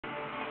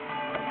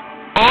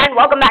And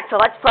welcome back to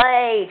Let's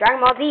Play Dragon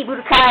Ball Z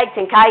Budokai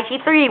Tenkichi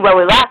 3, where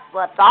we last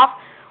left off.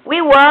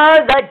 We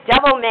were the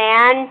Devil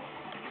Man,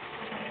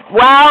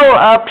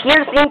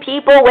 piercing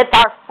people with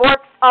our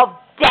forks of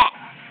death.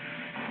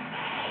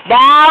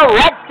 Now,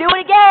 let's do it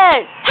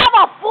again! Have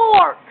a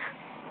fork!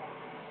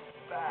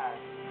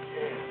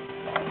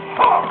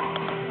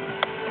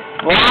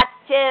 Last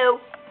two.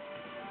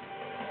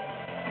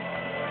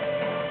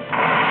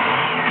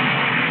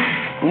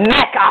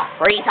 Mecha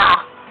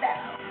Frieza!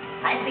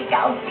 I think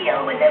I'll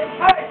deal with him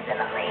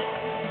personally.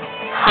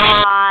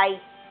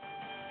 Hi.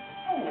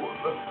 Fool!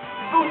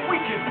 The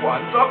wicked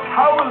ones are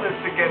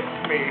powerless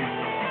against me.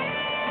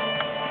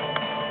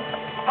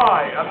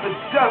 I am the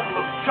devil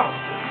of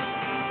justice.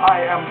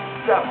 I am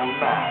Devil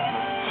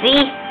Man.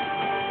 See?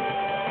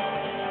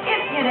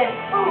 Impudent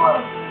fool!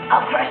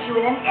 I'll crush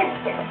you in an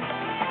instant.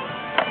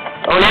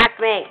 Don't ask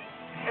me.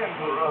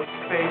 Emperor of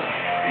Space,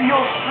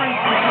 your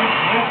strength is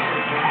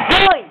impressive.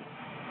 Really?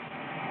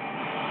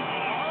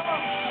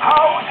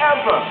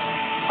 However,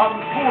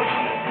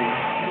 unfortunately,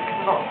 you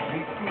cannot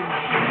beat me.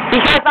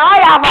 Because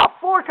I have a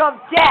fork of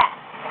death.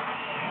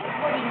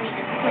 What do you need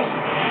to sleep?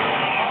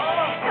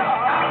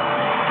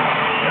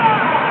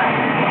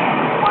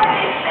 What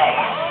is this?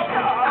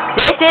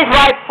 This is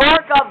my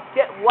fork of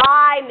death.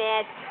 Why,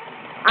 miss?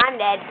 I'm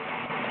dead.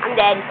 I'm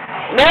dead.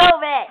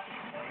 Move it.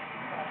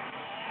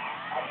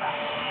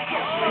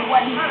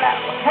 One blow.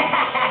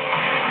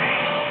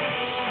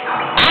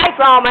 I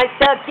promise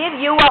to give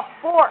you a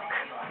fork.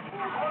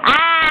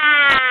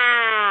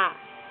 Ah!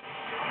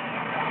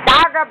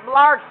 Dr.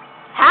 Blark,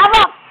 have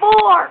a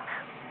fork!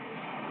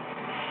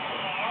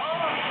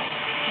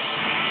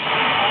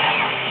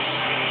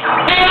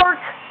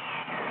 Fork!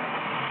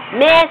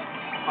 Miss!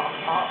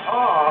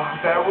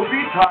 There will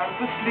be time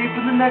to sleep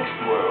in the next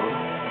world.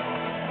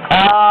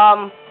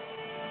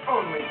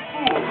 Only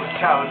fools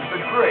challenge the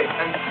great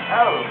and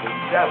terrible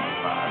Devil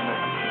Man.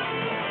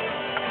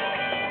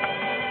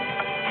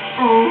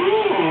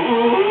 Ooh.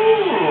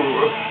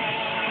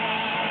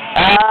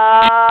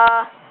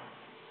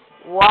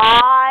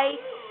 Why?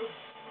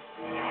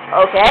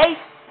 Okay.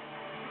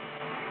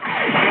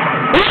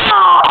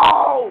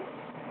 No!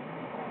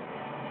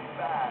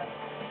 That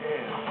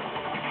is...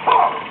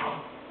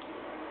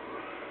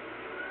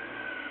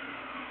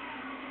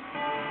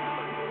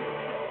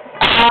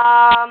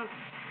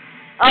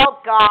 Oh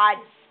God.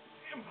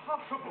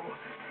 Impossible!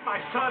 My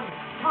son,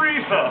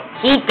 Frieza!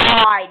 He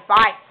died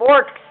by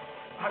forks.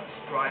 I'm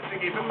surprising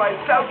even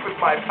myself with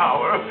my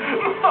power.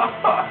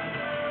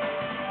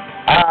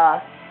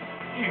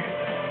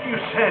 You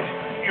said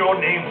your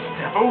name's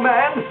Devil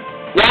Man?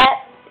 Yes,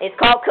 it's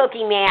called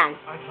Cookie Man.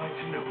 I'd like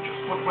to know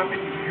just what weapon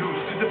you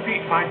used to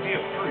defeat my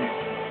dear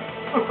Frieza.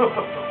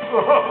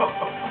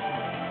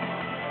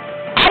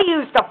 I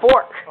used a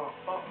fork.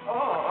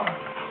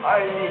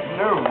 I need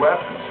no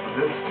weapons for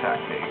this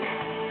technique.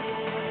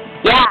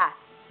 Yeah.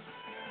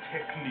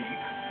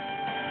 Technique?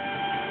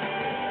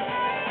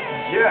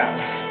 Yes,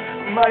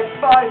 my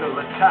final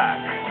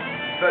attack.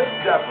 The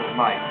Devil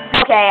Might.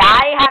 Okay,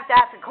 I have to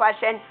ask a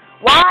question.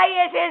 Why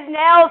is his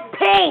nails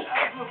pink?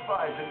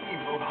 Amplifies an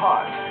evil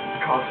heart,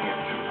 causing it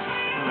to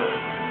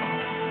explode.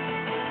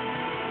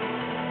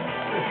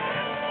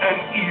 An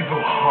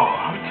evil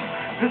heart?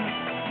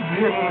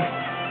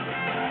 Then...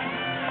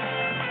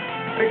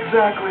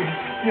 Exactly.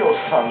 Your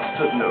son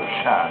stood no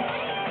chance.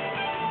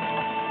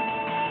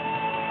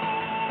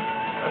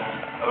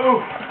 Oh,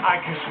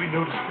 I guess we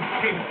noticed the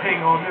same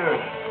thing on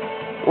Earth.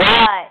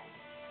 What?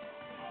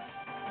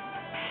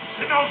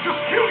 Then I'll just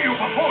kill you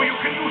before you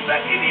can use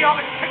that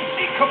idiotic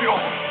technique of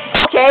yours.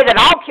 Okay, then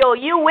I'll kill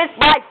you with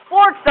my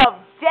forks of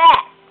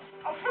death.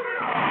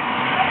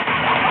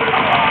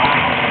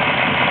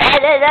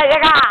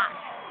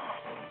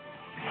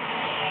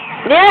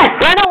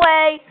 Run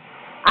away.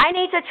 I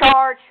need to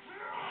charge.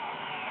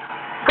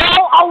 Go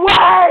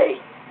away.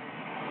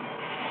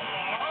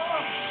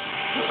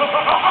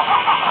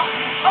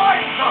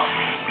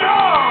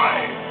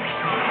 Die!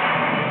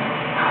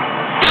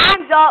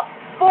 Time's up.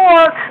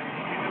 Fork.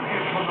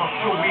 You're not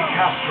so weak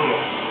after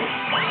all.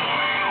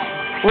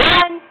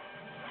 Run.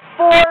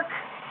 Fork.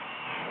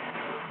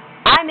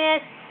 I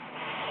missed.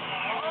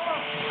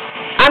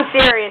 I'm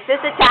serious. This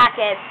attack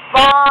is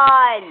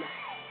fun.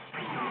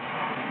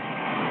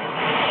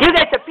 You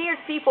get to pierce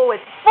people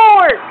with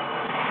forks.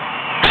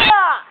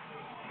 Ah!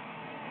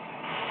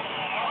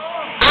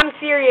 I'm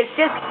serious.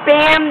 Just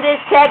spam this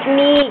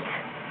technique.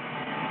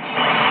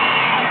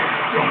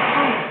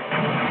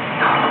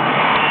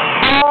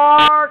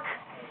 Fork.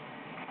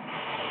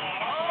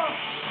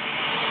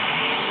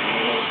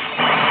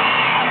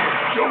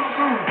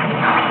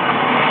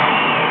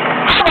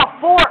 Have a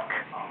fork.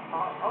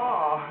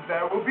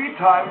 There will be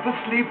time for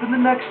sleep in the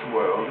next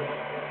world.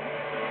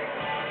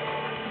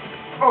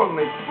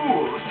 Only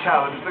fools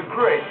challenge the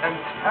great and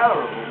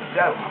terrible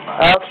Devil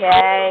Man.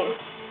 Okay.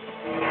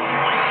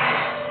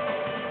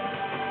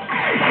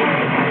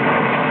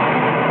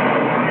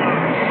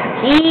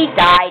 He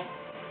died.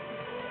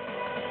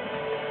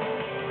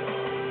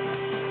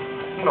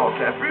 Not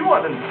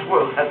everyone in this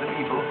world has an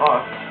evil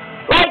heart.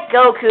 Like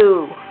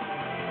Goku.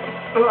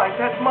 Like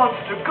that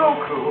monster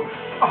Goku.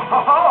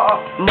 Ah!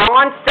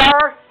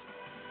 Monster?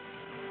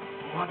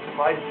 What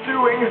am I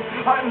doing?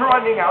 I'm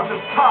running out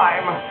of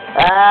time.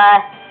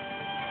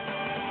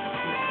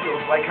 It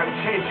feels like I'm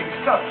changing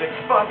subjects,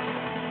 but...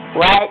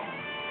 What?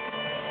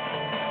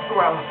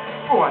 Well,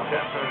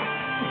 whatever.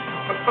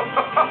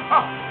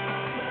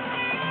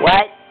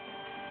 What?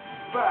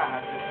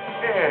 Bad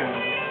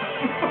end.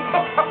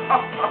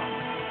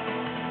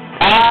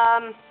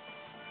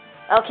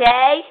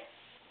 Okay.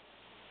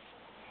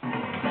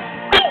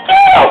 We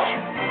did it!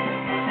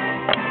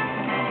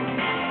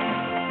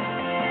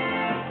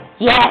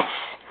 Yes!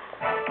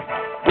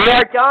 We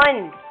are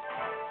done!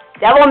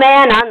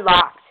 Devilman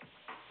unlocked.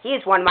 He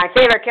is one of my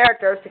favorite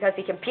characters because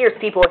he can pierce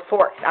people with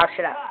forks. Oh,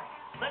 shut up.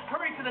 Let's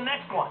hurry to the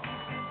next one.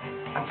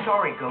 I'm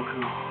sorry,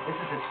 Goku. This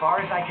is as far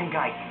as I can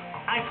guide you.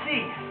 I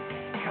see.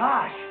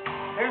 Gosh,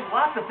 there's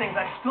lots of things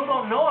I still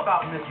don't know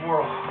about in this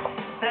world.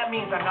 That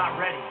means I'm not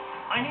ready.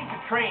 I need to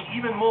train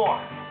even more.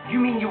 You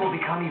mean you will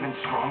become even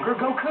stronger,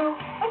 Goku?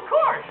 Of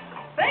course.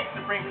 Thanks,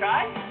 Supreme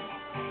Kai.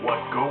 What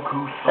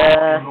Goku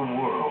saw in the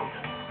world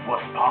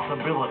was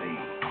possibility,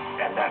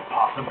 and that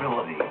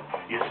possibility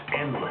is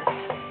endless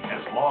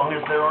as long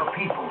as there are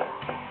people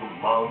who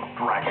love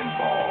Dragon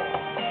Ball.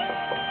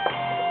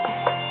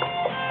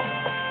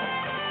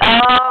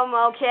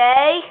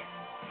 Okay.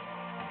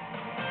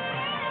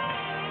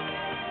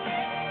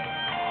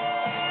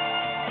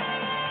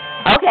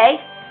 Okay.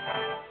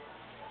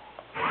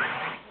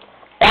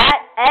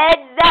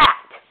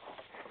 That.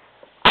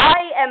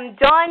 I am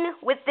done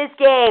with this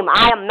game.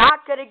 I am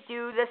not going to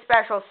do the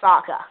special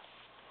Sokka.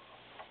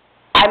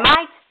 I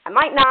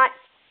might not.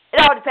 It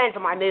all depends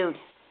on my mood.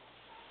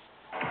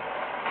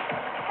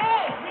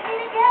 Hey, we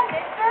meet again,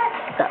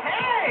 mister.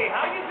 Hey,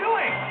 how you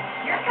doing?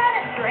 You're kind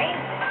of strange,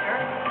 mister.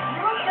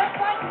 You look just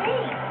like me.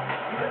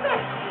 Isn't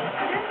that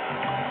coincidence?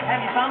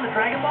 Have you found the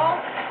Dragon Ball?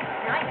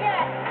 Not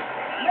yet.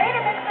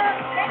 Later, mister.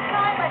 Next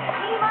time, let's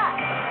team up.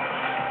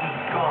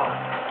 He's gone.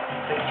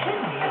 The kid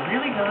in me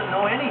really doesn't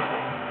know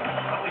anything.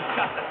 But we've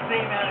got the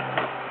same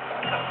attitude.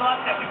 The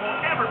thought that we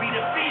won't ever be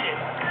defeated.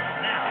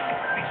 Now,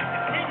 we should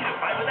continue to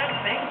fight with that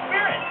same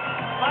spirit.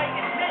 Fight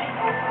in many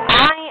more.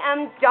 I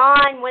am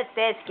done with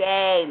this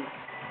game.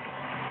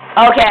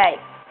 Okay.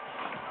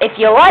 If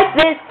you like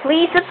this,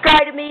 please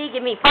subscribe to me.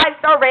 Give me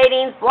 5-star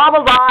ratings. Blah,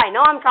 blah, blah. I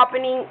know I'm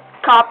copying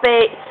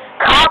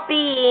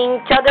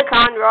Chugga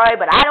Conroy,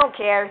 but I don't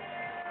care.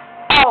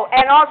 Oh,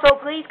 and also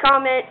please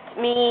comment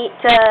me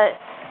to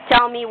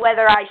tell me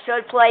whether I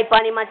should play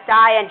Bunny Must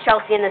Die and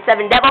Chelsea and the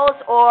Seven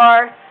Devils,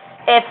 or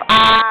if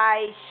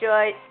I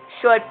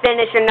should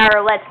finish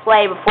another Let's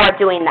Play before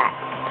doing that.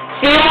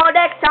 See you all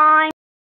next time!